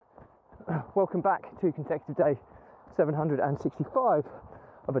welcome back to consecutive day 765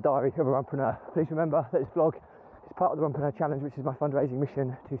 of a diary of a runpreneur. Please remember that this vlog is part of the Runpreneur Challenge, which is my fundraising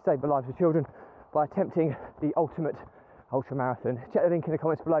mission to save the lives of children by attempting the ultimate ultra marathon. Check the link in the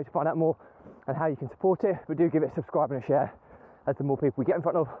comments below to find out more and how you can support it, but do give it a subscribe and a share, as the more people we get in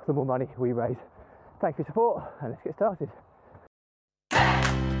front of, the more money we raise. Thanks for your support, and let's get started.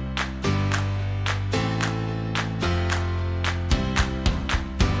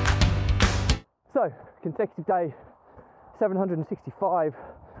 So, consecutive day 765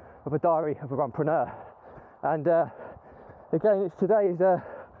 of a diary of a runpreneur, and again, today is a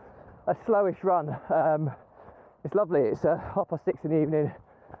slowish run. It's lovely. It's 6:30 in the evening.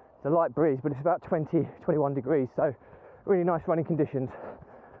 It's a light breeze, but it's about 21 degrees, so really nice running conditions.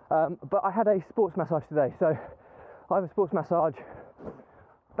 But I had a sports massage today, so I have a sports massage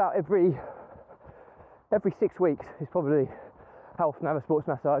about every 6 weeks is probably how often I have a sports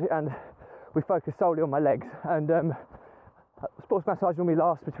massage, and we focus solely on my legs. And sports massage normally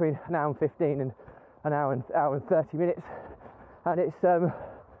lasts between an hour and 15 and an hour and 30 minutes, and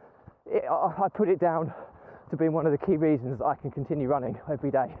I put it down to being one of the key reasons that I can continue running every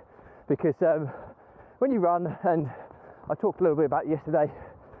day, because when you run, and I talked a little bit about it yesterday,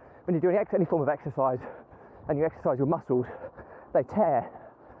 when you're doing any form of exercise and you exercise your muscles, they tear.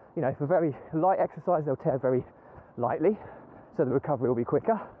 You know, for very light exercise, they'll tear very lightly, so the recovery will be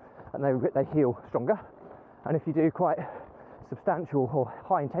quicker and they heal stronger. And if you do quite substantial or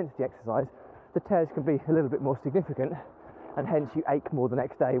high intensity exercise, the tears can be a little bit more significant, and hence you ache more the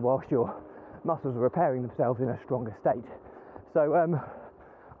next day whilst your muscles are repairing themselves in a stronger state. So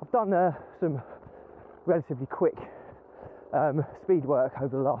I've done some relatively quick speed work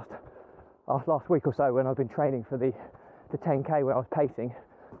over the last week or so when I've been training for the 10k where I was pacing,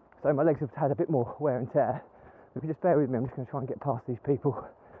 so my legs have had a bit more wear and tear. If you just bear with me, I'm just going to try and get past these people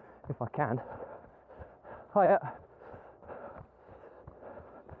if I can. Hiya.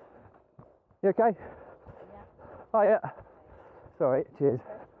 You okay? Yeah. Hiya. Sorry, cheers.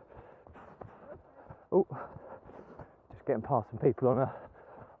 Oh, just getting past some people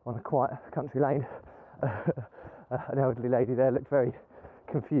on a quiet country lane. An elderly lady there looked very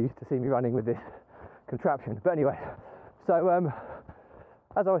confused to see me running with this contraption. But anyway, so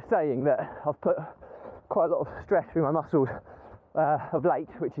as I was saying, that I've put quite a lot of stress through my muscles of late,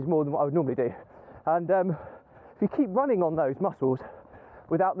 which is more than what I would normally do. And if you keep running on those muscles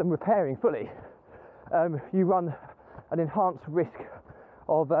without them repairing fully, you run an enhanced risk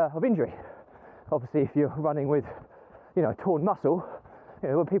of injury. Obviously, if you're running with, a torn muscle,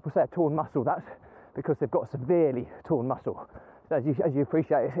 when people say a torn muscle, that's because they've got a severely torn muscle. So as you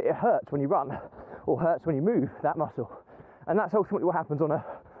appreciate, it hurts when you run, or hurts when you move that muscle, and that's ultimately what happens on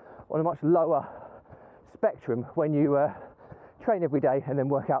a much lower spectrum when you train every day and then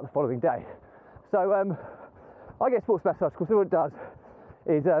work out the following day. So I get sports massage because what it does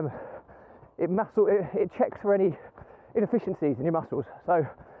is it checks for any inefficiencies in your muscles, so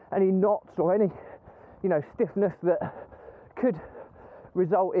any knots or any stiffness that could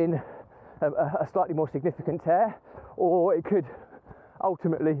result in a slightly more significant tear, or it could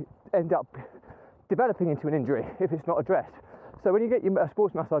ultimately end up developing into an injury if it's not addressed. So when you get your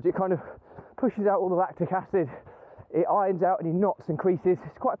sports massage, it kind of pushes out all the lactic acid, it irons out any knots and creases.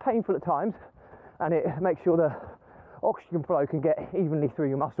 It's quite painful at times, and it makes sure the oxygen flow can get evenly through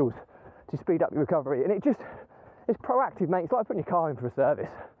your muscles to speed up your recovery. And it's proactive, mate. It's like putting your car in for a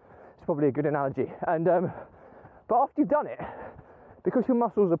service. It's probably a good analogy. And but after you've done it, because your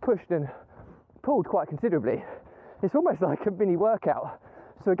muscles are pushed and pulled quite considerably, it's almost like a mini workout.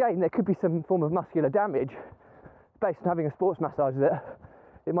 So again, there could be some form of muscular damage based on having a sports massage that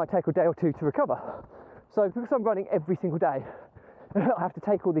it might take a day or two to recover. So because I'm running every single day, I have to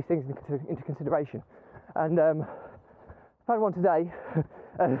take all these things into consideration. And I've had one today,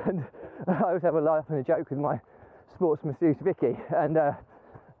 and I always have a laugh and a joke with my sports masseuse Vicky, and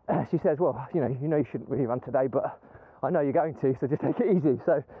she says, well, you shouldn't really run today, but I know you're going to, so just take it easy.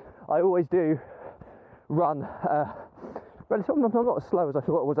 So I always do run, but I'm not as slow as I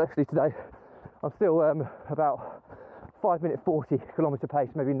thought I was actually today. I'm still about 5-minute 40 kilometre pace,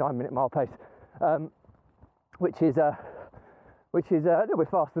 maybe 9-minute mile pace, which is a little bit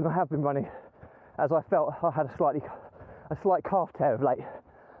faster than I have been running, as I felt I had a slight calf tear of late.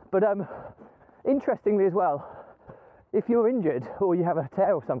 But interestingly as well, if you're injured or you have a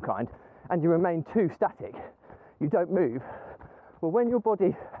tear of some kind and you remain too static, you don't move, well, when your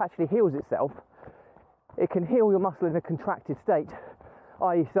body actually heals itself, it can heal your muscle in a contracted state,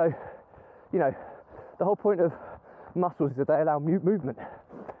 i.e. so, the whole point of muscles is that they allow movement.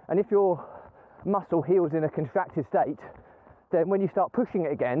 And if your muscle heals in a contracted state, then when you start pushing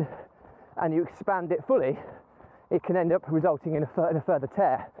it again, and you expand it fully, it can end up resulting in a further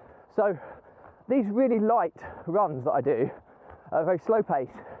tear. So these really light runs that I do at a very slow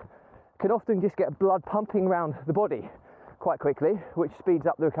pace can often just get blood pumping around the body quite quickly, which speeds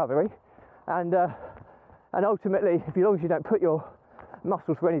up the recovery. And ultimately, as long as you don't put your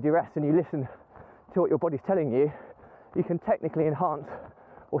muscles for any duress and you listen to what your body's telling you, you can technically enhance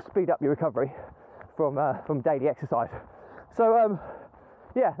or speed up your recovery from daily exercise. So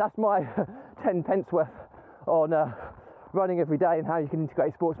yeah, that's my 10 pence worth on running every day and how you can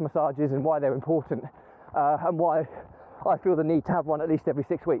integrate sports massages and why they're important, and why I feel the need to have one at least every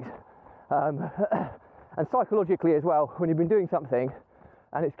 6 weeks. And psychologically as well, when you've been doing something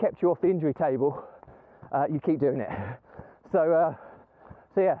and it's kept you off the injury table, you keep doing it. So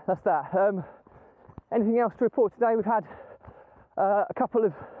yeah, that's that. Anything else to report today? We've had a couple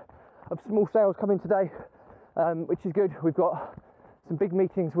of small sales come in today, which is good. We've got some big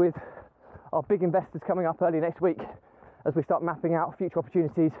meetings with our big investors coming up early next week as we start mapping out future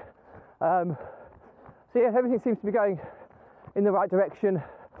opportunities. So yeah, everything seems to be going in the right direction.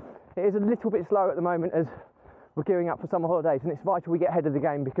 It is a little bit slow at the moment as we're gearing up for summer holidays, and it's vital we get ahead of the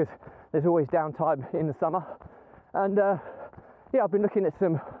game because there's always downtime in the summer. And yeah, I've been looking at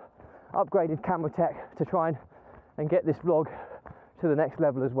some upgraded camera tech to try and get this vlog to the next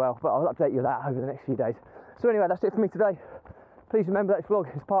level as well, but I'll update you on that over the next few days. So anyway, that's it for me today. Please remember that this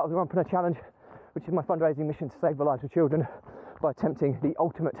vlog is part of the Runpreneur Challenge, which is my fundraising mission to save the lives of children by attempting the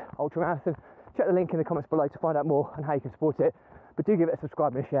ultimate ultramarathon. Check the link in the comments below to find out more and how you can support it. But do give it a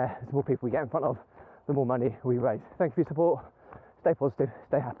subscribe and a share. The more people we get in front of, the more money we raise. Thank you for your support. Stay positive,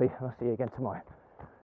 stay happy, and I'll see you again tomorrow.